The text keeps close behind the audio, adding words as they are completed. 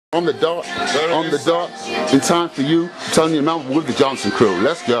On the dot, in time for you, telling you man, we're with the Johnson crew.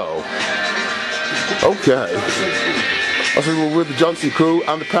 Let's go. Okay. I said we're with the Johnson crew.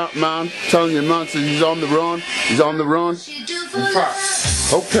 I'm the Pat man, telling you man, says he's on the run. He's on the run.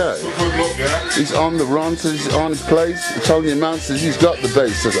 Okay. He's on the run, says he's on his place. Telling you man, says he's got the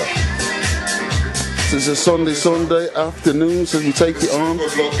bass. This is a Sunday afternoon, so we take it on.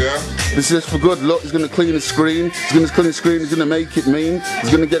 This is for good luck. He's going to clean the screen. He's going to clean the screen. He's going to make it mean. He's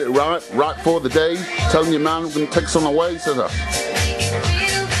going to get it right for the day. Telling you, man, we're going to take some away. So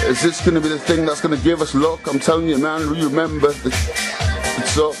is this going to be the thing that's going to give us luck? I'm telling you, man, you remember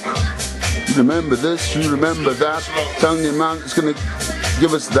it's up. You remember this, you remember that. Telling you, man, it's going to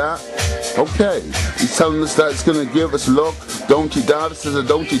give us that. Okay, he's telling us that it's going to give us luck. Don't you doubt us,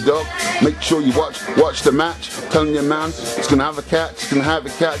 don't you duck. Make sure you watch the match. Telling you, man, it's going to have a catch. It's going to have a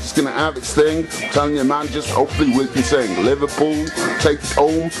catch. It's going to have its thing. Telling you, man, just hopefully we can sing. Liverpool, take it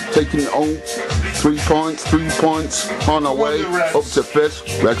home, taking it home. 3 points on our way up to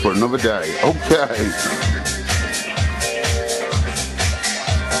 5th. Ready for another day. Okay.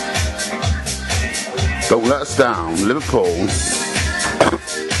 Don't let us down, Liverpool.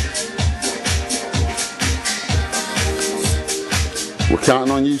 We're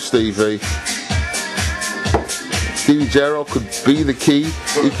counting on you, Stevie. Stevie Gerrard could be the key.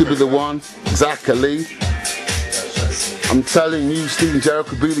 He could be the one. Exactly. I'm telling you, Stevie Gerrard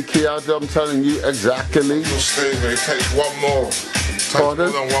could be the key out there. I'm telling you exactly. Stevie, it takes one more. It takes more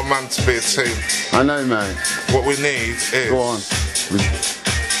than one man to be a team. I know, mate. What we need is go on.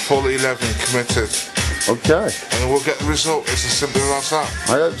 Full 11 committed. Okay. And we'll get the result. It's as simple as that.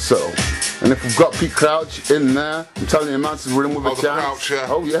 I hope so. And if we've got Pete Crouch in there, I'm telling you, man, we're in with a chance. Crouch, yeah.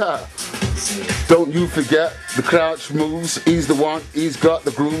 Oh, yeah. Don't you forget the Crouch moves. He's the one. He's got the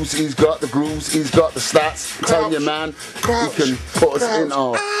grooves. He's got the grooves. He's got the stats. I'm telling you, man, Crouch, he can put us in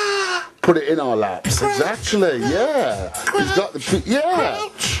our, put it in our laps. Crouch. Exactly. Yeah. Crouch. He's got the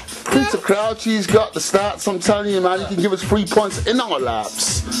Crouch. Peter Crouch. He's got the stats. I'm telling you, man, he can give us 3 points in our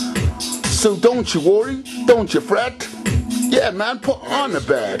laps. So don't you worry. Don't you fret. Yeah, man, put on the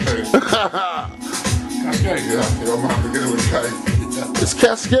bed. It's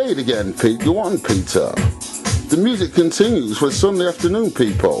Cascade again, Pete. Go on, Peter. The music continues for Sunday afternoon,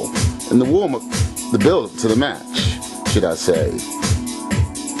 people. In the warm-up, the build-up to the match, should I say.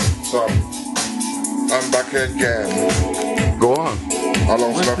 So, I'm back again. Go on. How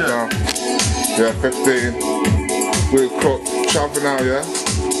long's left now? Yeah, 15. We'll cook. Ciao for now, yeah?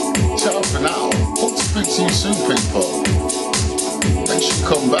 Ciao for now. Hope to speak to you soon, people. Thanks for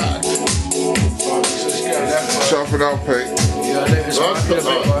coming back. Ciao for now, Pete. Yeah, later, so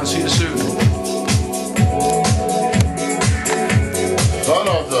I'll see you soon.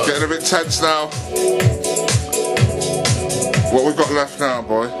 Getting a bit tense now. What we got left now,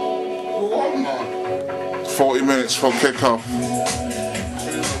 boy? 40 minutes from kickoff.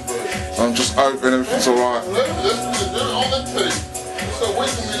 I'm just hoping everything's alright.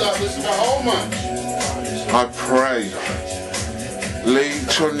 I pray. Lee,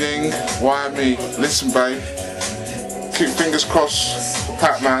 Chunying, why me? Listen, babe. Keep fingers crossed,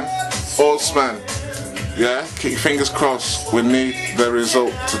 Pat-man, Horseman. Yeah? Keep your fingers crossed. We need the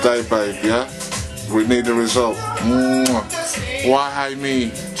result today, babe, yeah? We need the result. Why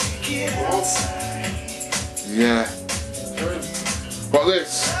me? Yeah. What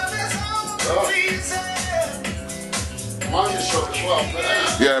this?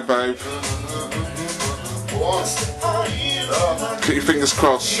 Yeah, babe. Keep your fingers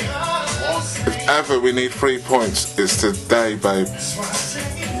crossed. If ever we need 3 points, it's today, babe.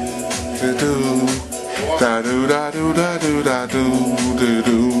 Do-do.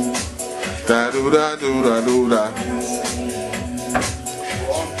 Da-do-da-do-da-do-da-do-do-do. Da-do-da-do-da-do-da.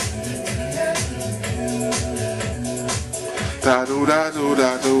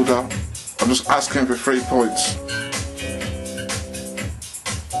 Da-do-da-do-da-do-da. I'm just asking for 3 points.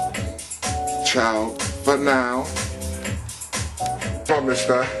 Ciao. But now, promise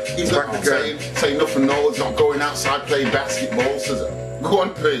that. He's not saying nothing, no, he's not going outside playing basketball, says it. Go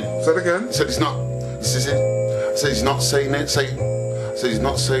on, Pete. Say it again. He said he's not, this is it. So he's not saying it, so he's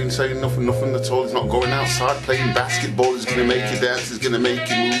not saying nothing at all. He's not going outside playing basketball. He's going to make you dance, he's going to make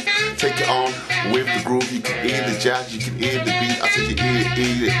you move. Take it on with the groove. You can hear the jazz, you can hear the beat. I said you hear it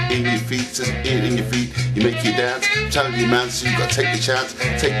in your feet, says hear it in your feet. You make you dance, telling you, man, so you got to take the chance,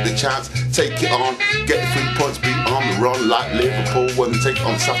 take it on. Get the 3 points, be on the run like Liverpool when we take it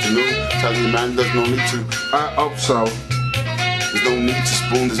on this afternoon. Telling you, man, there's no need to. I hope so. There's no need to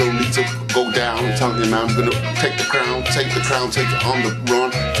spoon, there's no need to go down. I'm telling you, man, I'm gonna take the crown, take it on the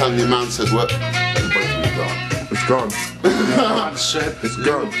run. Telling you, man, says what? Everybody's moved on. gone. Man said, It's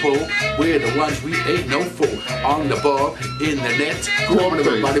gone. Liverpool, we're the ones, we ain't no fool. On the ball, in the net. Come on,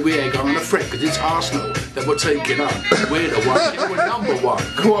 everybody, we ain't gonna fret, cause it's Arsenal that we're taking on. We're the ones, we're number one.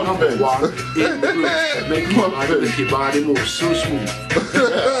 Go on, number Ben. one in the group. Make your body move so smooth.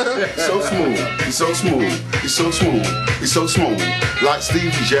 So smooth, he's so smooth, he's so smooth, he's so smooth. Like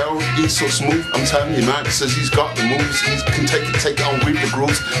Stevie Gerrard, he's so smooth. I'm telling you, man, says he's got the moves, he can take it on with the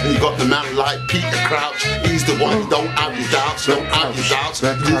grooves. And you got the man like Peter Crouch, he's the one, don't have your doubts, don't have your doubts.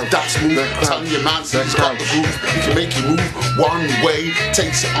 That's smooth, I'm telling you, man, says he's got the groove, he can make you move one way,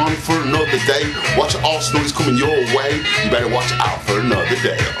 takes it on for another day. Watch Arsenal is coming your way, you better watch out for another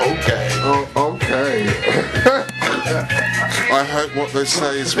day, okay. Oh, okay. I hope what they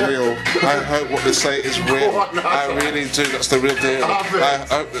say is real. I hope what they say is real. I really do. That's the real deal. I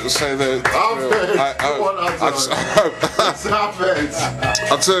hope that they say that it's real. I hope.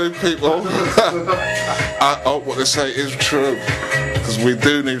 I do, people. I hope what they say is true. Because we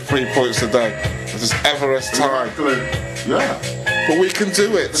do need 3 points today. There's Everest time. Yeah. But we can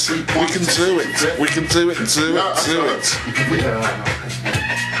do it. We can do it. We can do it. Do it.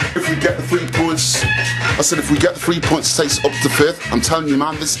 If we get the 3 points, I said if we get the 3 points, it takes up to 5th. I'm telling you,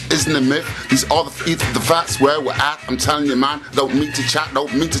 man, this isn't a myth. These are the facts where we're at. I'm telling you, man, don't mean to chat, but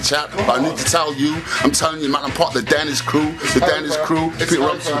I need to tell you. I'm telling you, man, I'm part of the Dennis crew, Pete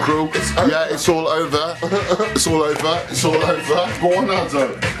Robinson crew. Yeah, it's all over. It's all over. It's all over. Go on,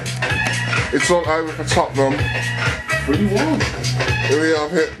 Aldo. It's all over for Tottenham. 3-1. Here we are,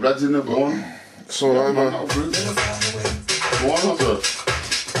 hit. Reds in the one. It's all over. Go on, Aldo.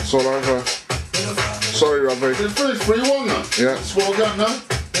 It's all over. Sorry, Robbie. It's 3-1 now. Yeah. Small game now.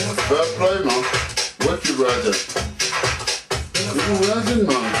 Fair play, man. Wicked Redding. Even Redding,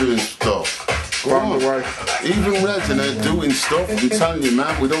 man, doing stuff. Find the way. Even Redding, they're doing stuff. I'm telling you,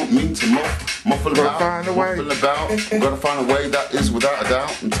 man, we don't mean to muffle about. Find a way. Muffle about. We've got to find a way that is without a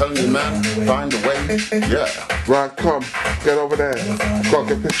doubt. I'm telling you, man, find a way. Yeah. Right, come. Get over there. I've got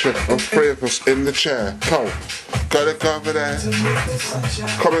a picture of 3 of us in the chair. Come. Gotta go over there.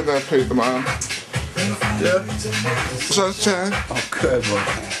 Come in there, Peter, man. Yeah. So the chair. Okay, boy.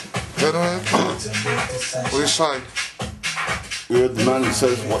 Get over. What do you say? We heard the man who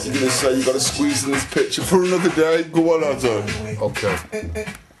says, what you gonna say? You gotta squeeze in this picture for another day. Go on, Aldo. Okay.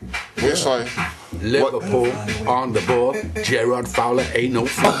 What do you say? Liverpool on the ball. Gerard Fowler ain't no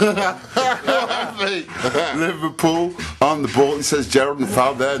fool. Liverpool on the ball. He says Gerrard and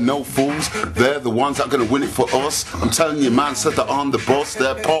Fowler, they're no fools. They're the ones that are going to win it for us. I'm telling you, man, said they're on the bus.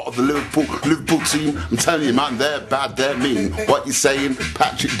 They're part of the Liverpool team. I'm telling you, man, they're bad, they're mean. What you saying,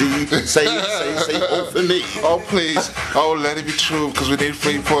 Patrick D? Say it all for me. Oh, please. Oh, let it be true, because we need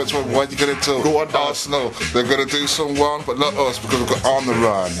 3 points. What are you going to do? Go on, Arsenal. They're going to do someone, but not us, because we've got on the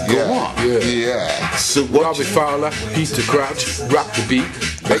run. Yeah. Go on. Yeah. So what? Robbie Fowler, Peter Crouch, rock the beat.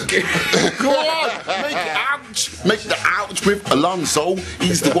 Make it. Go on, make it ouch. Make the ouch with Alonso.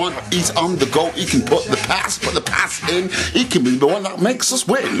 He's the one, he's on the go. He can put the pass in. He can be the one that makes us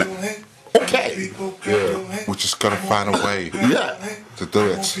win. Okay. Yeah. We just got to find a way Yeah. to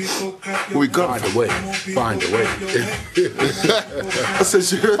do it. We got Find a way. Find a way. I said,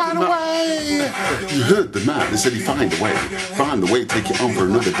 you heard Find a way. You heard the man. They said he find a way. Find a way to take it on for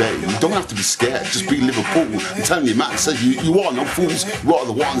another day. You don't have to be scared. Just be Liverpool. I'm telling you, man. Said you are no fools. You are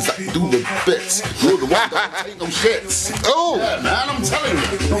the ones that do the bits. You're the ones that don't take no shits. Oh. Yeah, man. I'm telling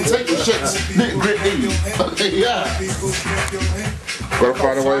you. Don't take no shits. Nitty gritty. Okay, yeah. Got to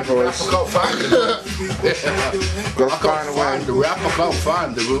find a way, boys. I can't find it. Got to find a way. The rap, I can't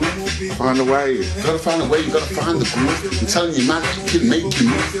find the room. Find a way. You gotta find a way, you gotta find the groove. I'm telling you, man, it can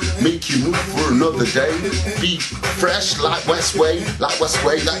make you move for another day. Be fresh like Westway,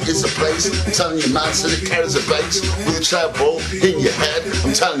 that is a place. I'm telling you, man, so it carries a base with a chair ball in your head.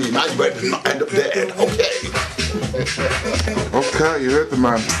 I'm telling you, man, you better not end up dead, okay? Okay, you heard the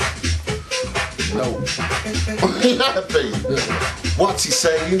man. No. Yeah, babe. What's he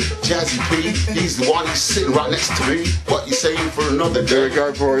saying? Jazzy P, he's the one, he's sitting right next to me. What you saying for another day? Here we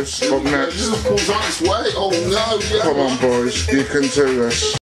go, boys. Up next. Liverpool's on its way. Oh no, yeah. Come on, boys. You can do this.